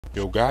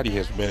Yo Gotti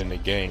has been in the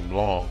game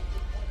long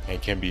and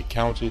can be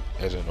counted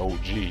as an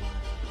OG.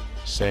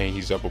 Saying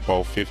he's up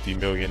about $50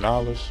 million,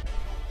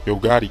 Yo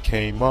Gotti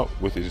came up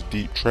with his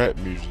deep trap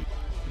music,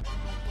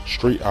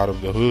 straight out of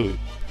the hood.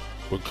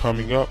 But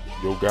coming up,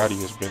 Yo Gotti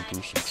has been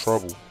through some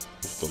trouble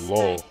with the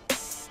law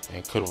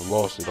and could have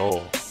lost it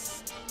all.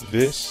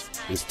 This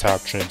is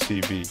Top Trend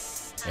TV,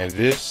 and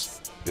this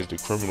is the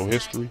criminal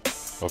history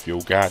of Yo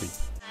Gotti.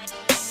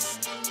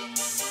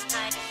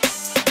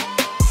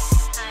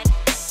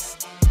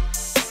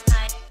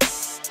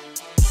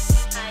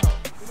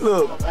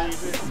 Look,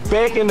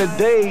 back in the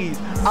days,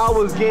 I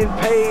was getting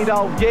paid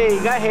off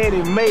gig. I had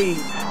it made,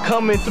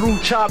 coming through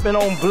chopping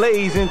on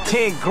blades in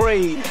 10th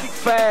grade.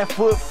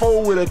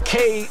 5'4" with a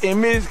K,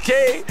 and Miss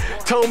K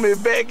told me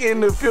back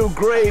in the 5th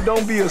grade,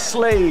 don't be a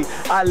slave.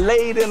 I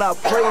laid and I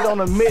prayed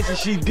on a mission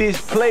she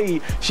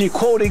displayed. She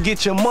quoted,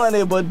 get your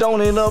money, but don't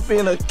end up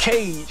in a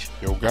cage.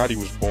 Yo Gotti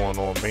was born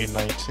on May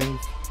 19,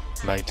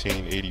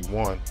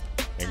 1981,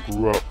 and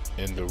grew up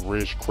in the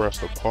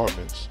Ridgecrest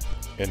Apartments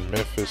in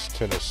Memphis,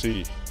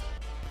 Tennessee.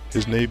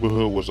 His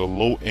neighborhood was a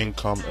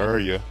low-income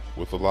area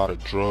with a lot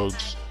of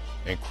drugs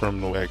and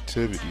criminal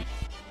activity.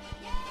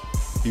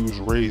 He was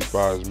raised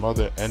by his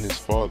mother and his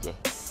father,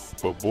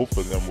 but both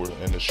of them were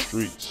in the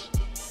streets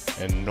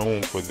and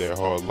known for their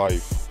hard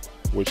life,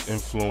 which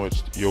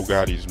influenced Yo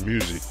Gotti's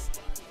music.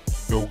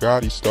 Yo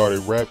Gotti started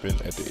rapping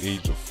at the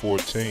age of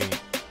 14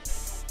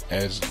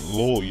 as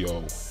Lil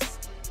Yo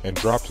and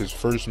dropped his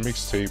first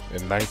mixtape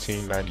in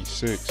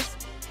 1996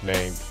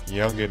 named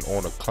Youngin'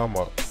 on a Come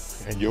Up.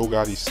 And Yo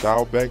Gotti's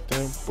style back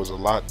then was a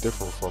lot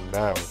different from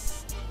now.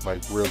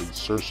 Like really,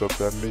 search up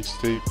that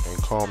mixtape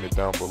and comment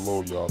down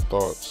below y'all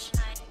thoughts.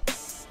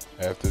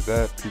 After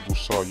that, people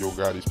saw Yo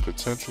Gotti's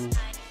potential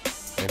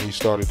and he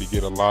started to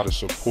get a lot of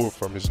support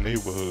from his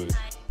neighborhood.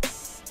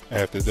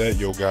 After that,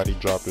 Yo Gotti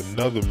dropped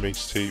another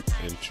mixtape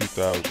in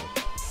 2000.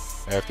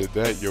 After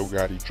that, Yo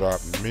Gotti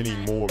dropped many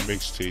more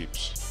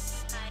mixtapes,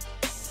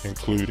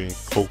 including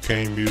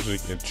Cocaine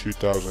Music in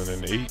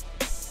 2008,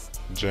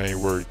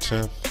 January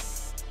 10th,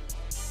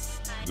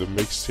 the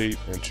mixtape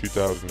in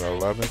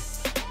 2011,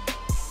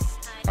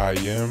 I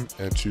Am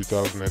in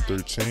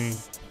 2013,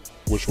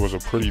 which was a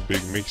pretty big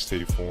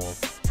mixtape for him.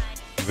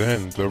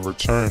 Then The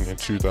Return in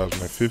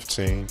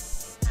 2015,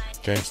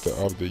 Gangsta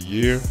of the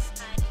Year,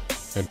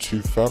 and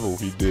 2 Federal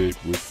he did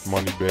with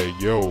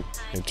Moneybagg Yo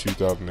in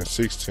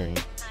 2016.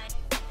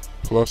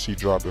 Plus he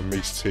dropped a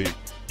mixtape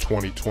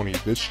 2020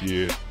 this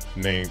year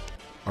named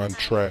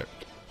Untrapped.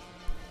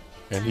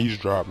 And he's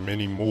dropped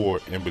many more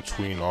in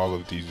between all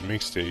of these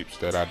mixtapes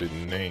that I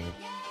didn't name.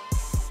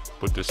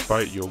 But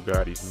despite Yo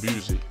Gotti's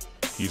music,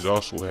 he's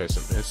also had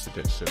some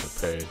incidents in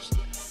the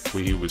past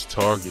where he was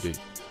targeted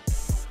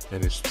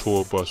and his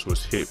tour bus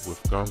was hit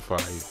with gunfire.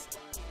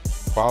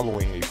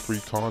 Following a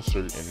free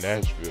concert in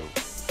Nashville,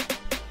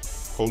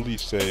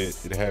 police said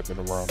it happened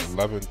around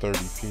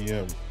 11:30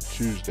 p.m.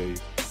 Tuesday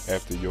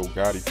after Yo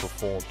Gotti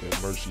performed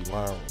at Mercy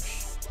Lounge.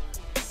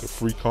 The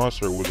free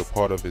concert was a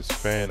part of his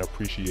fan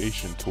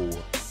appreciation tour.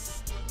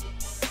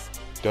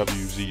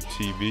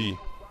 WZTV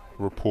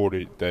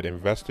reported that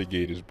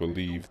investigators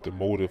believe the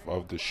motive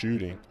of the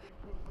shooting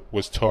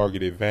was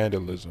targeted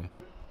vandalism,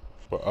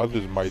 but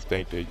others might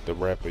think that the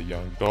rapper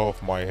Young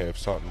Dolph might have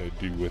something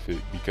to do with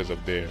it because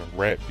of their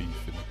rap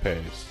beef in the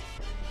past.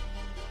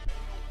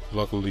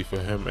 Luckily for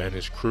him and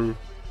his crew,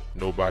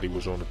 nobody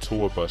was on the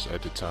tour bus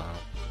at the time.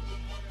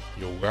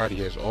 Yo Gotti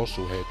has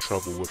also had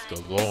trouble with the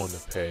law in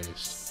the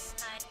past.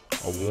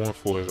 A warrant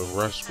for his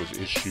arrest was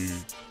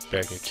issued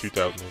back in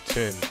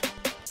 2010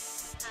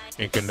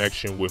 in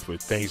connection with a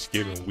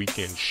Thanksgiving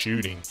weekend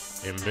shooting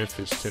in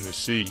Memphis,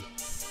 Tennessee,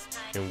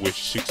 in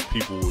which 6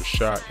 people were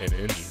shot and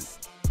injured.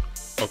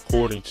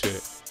 According to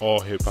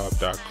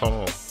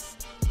allhiphop.com,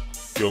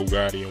 Yo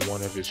Gotti and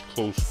one of his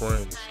close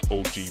friends,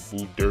 OG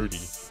Boo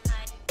Dirty,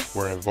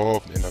 were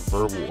involved in a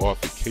verbal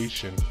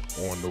altercation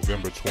on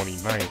November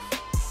 29th,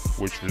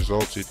 which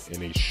resulted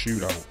in a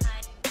shootout.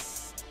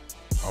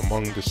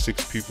 Among the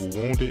 6 people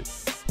wounded,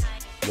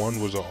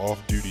 one was an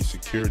off-duty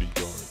security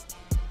guard.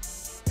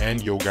 And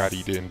Yo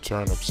Gotti didn't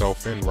turn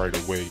himself in right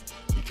away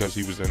because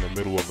he was in the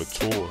middle of a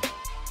tour.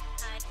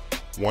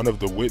 One of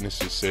the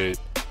witnesses said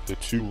the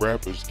 2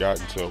 rappers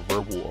got into a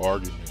verbal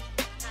argument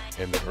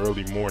in the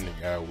early morning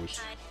hours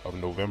of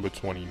November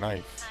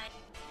 29th,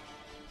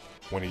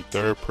 when a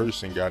 3rd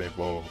person got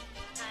involved.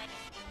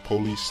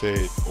 Police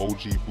said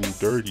OG Boo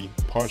Dirty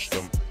punched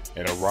him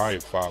and a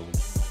riot followed.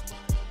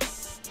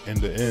 In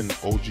the end,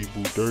 OG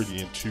Boo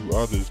Dirty and 2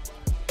 others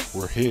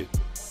were hit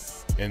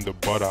in the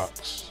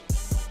buttocks.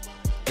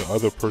 The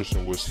other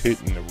person was hit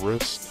in the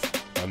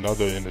wrist,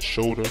 another in the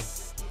shoulder,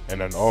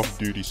 and an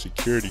off-duty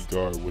security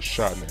guard was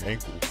shot in the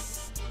ankle.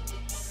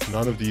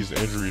 None of these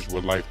injuries were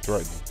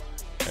life-threatening,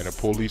 and the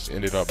police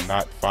ended up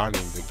not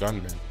finding the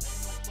gunman.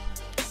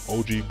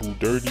 OG Boo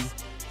Dirty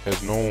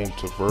has known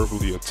to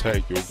verbally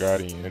attack Yo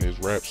Gotti in his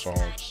rap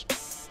songs,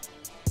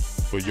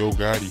 but Yo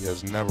Gotti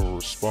has never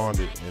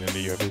responded in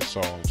any of his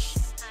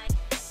songs.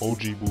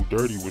 OG Boo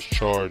Dirty was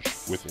charged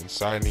with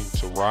inciting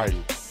to riot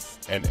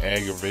and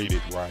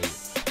aggravated riot.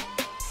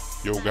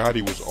 Yo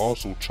Gotti was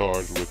also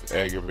charged with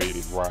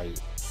aggravated riot.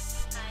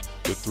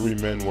 The 3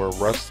 men were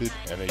arrested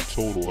and a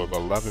total of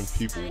 11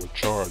 people were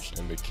charged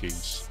in the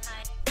case.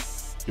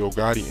 Yo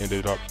Gotti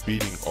ended up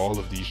beating all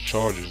of these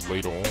charges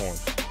later on.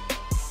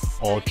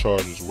 All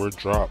charges were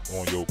dropped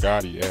on Yo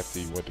Gotti after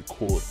he went to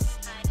court.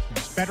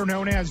 Better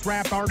known as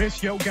rap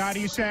artist Yo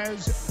Gotti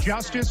says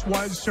justice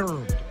was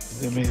served.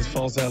 It means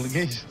false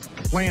allegations.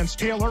 Lance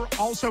Taylor,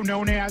 also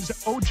known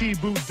as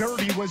OG Boo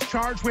Dirty, was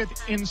charged with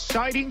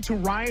inciting to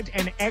riot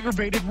and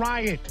aggravated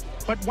riot.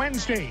 But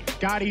Wednesday,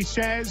 Gotti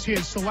says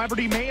his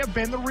celebrity may have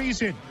been the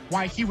reason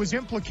why he was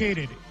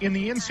implicated in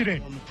the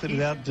incident. I'm gonna put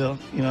it out there,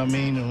 you know what I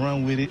mean, and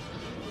run with it.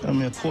 I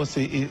mean, of course,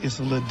 it's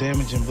a little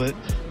damaging, but,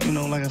 you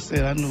know, like I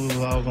said, I knew it was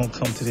all gonna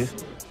come to this.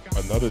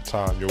 Another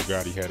time, Yo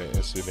Gotti had an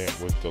incident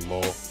with the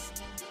law.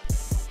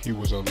 He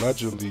was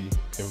allegedly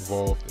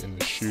involved in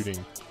the shooting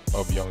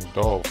of Young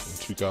Dolph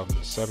in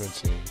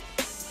 2017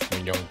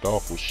 when Young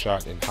Dolph was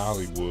shot in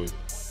Hollywood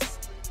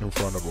in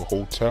front of a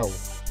hotel.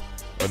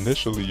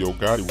 Initially, Yo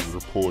Gotti was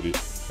reported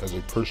as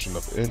a person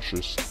of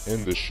interest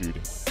in the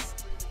shooting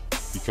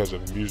because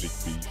of music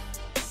beef.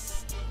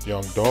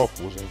 Young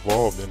Dolph was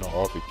involved in an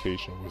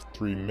altercation with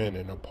 3 men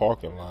in a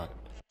parking lot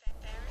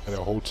at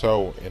a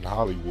hotel in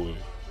Hollywood,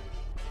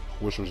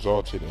 which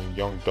resulted in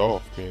Young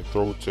Dolph being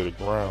thrown to the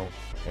ground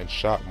and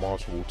shot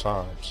multiple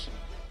times.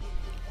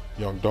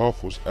 Young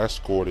Dolph was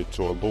escorted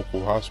to a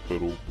local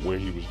hospital where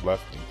he was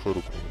left in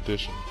critical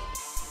condition.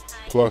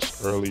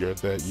 Plus, earlier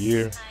that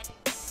year,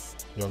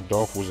 Young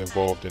Dolph was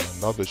involved in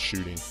another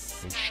shooting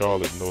in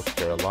Charlotte, North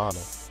Carolina,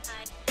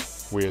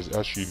 where his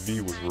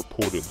SUV was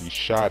reportedly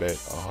shot at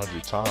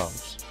 100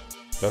 times.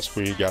 That's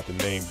where he got the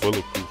name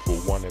Bulletproof for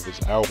one of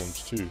his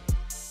albums too.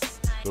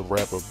 The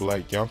rapper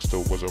Black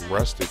Youngsta was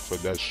arrested for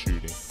that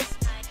shooting,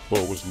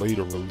 but was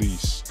later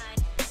released.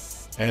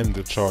 And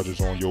the charges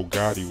on Yo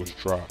Gotti was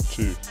dropped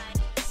too.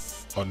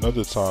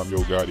 Another time Yo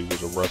Gotti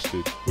was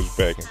arrested was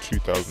back in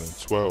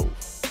 2012.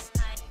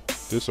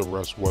 This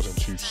arrest wasn't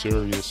too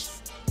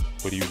serious,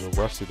 but he was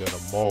arrested in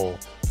a mall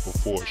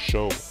before a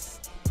show.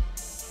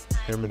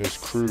 Him and his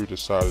crew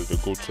decided to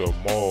go to a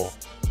mall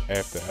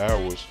after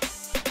hours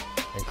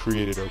and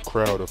created a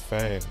crowd of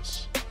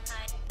fans.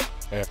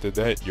 After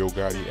that, Yo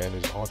Gotti and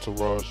his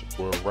entourage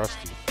were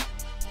arrested,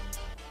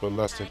 but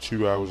less than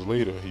 2 hours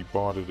later he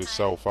bonded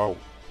himself out.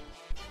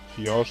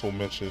 He also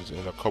mentions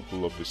in a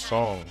couple of his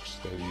songs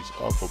that he's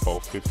up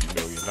about $50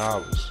 million,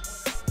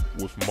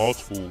 with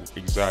multiple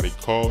exotic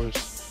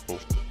cars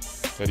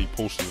that he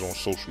posted on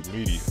social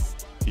media.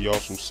 He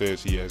also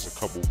says he has a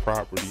couple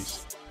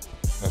properties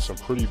and some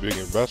pretty big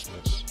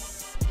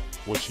investments,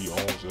 which he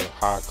owns a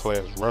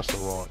high-class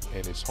restaurant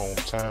in his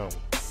hometown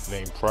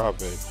named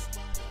Prave.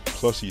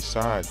 Plus he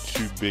signed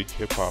 2 big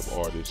hip-hop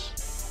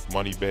artists,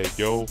 Moneybagg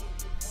Yo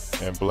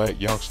and Black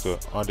Youngsta,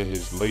 under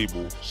his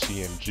label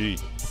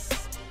CMG.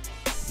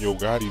 Yo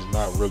Gotti's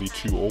not really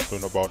too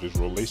open about his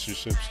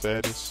relationship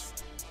status,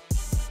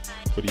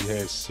 but he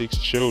has 6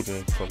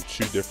 children from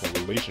 2 different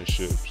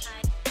relationships.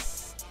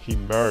 He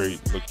married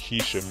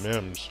Lakeisha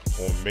Mims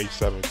on May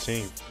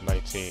 17,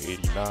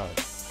 1989.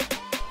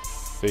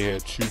 They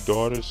had 2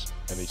 daughters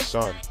and a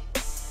son,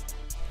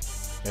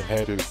 and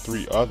had his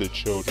 3 other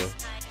children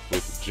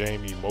with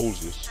Jamie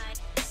Moses.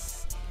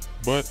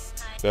 But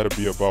that'll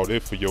be about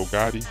it for Yo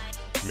Gotti.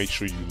 Make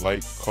sure you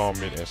like,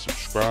 comment, and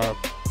subscribe,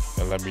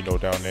 and let me know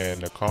down there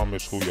in the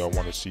comments who y'all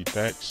want to see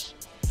next.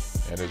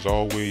 And as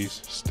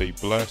always, stay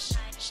blessed,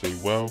 stay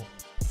well.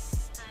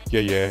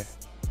 Yeah,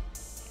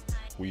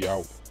 we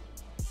out.